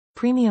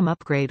Premium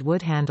upgrade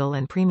wood handle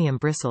and premium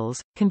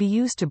bristles, can be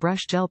used to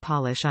brush gel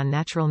polish on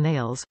natural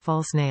nails,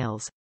 false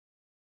nails.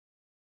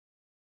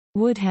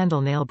 Wood handle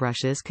nail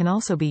brushes can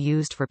also be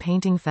used for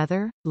painting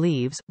feather,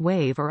 leaves,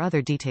 wave or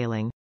other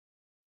detailing.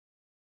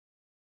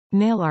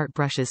 Nail art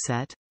brushes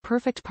set,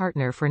 perfect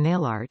partner for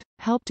nail art,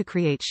 help to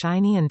create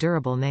shiny and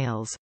durable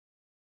nails.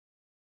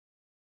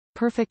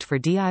 Perfect for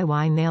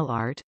DIY nail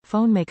art,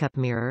 phone makeup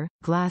mirror,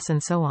 glass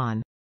and so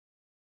on.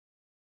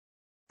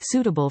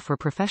 Suitable for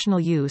professional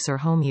use or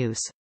home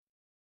use.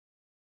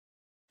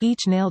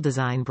 Each nail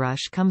design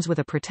brush comes with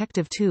a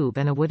protective tube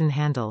and a wooden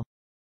handle.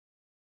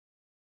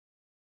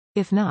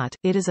 If not,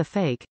 it is a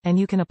fake, and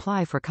you can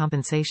apply for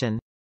compensation.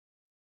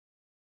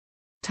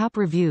 Top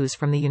reviews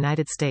from the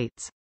United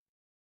States.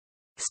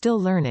 Still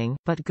learning,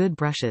 but good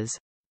brushes.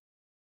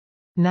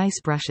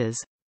 Nice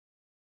brushes.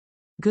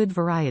 Good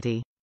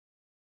variety.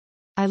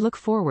 I look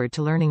forward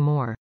to learning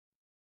more.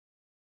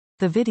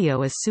 The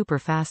video is super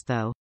fast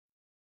though.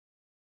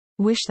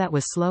 Wish that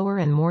was slower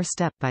and more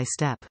step by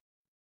step.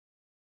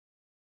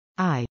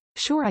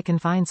 Sure I can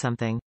find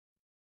something.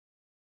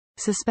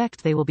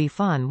 Suspect they will be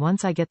fun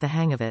once I get the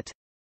hang of it.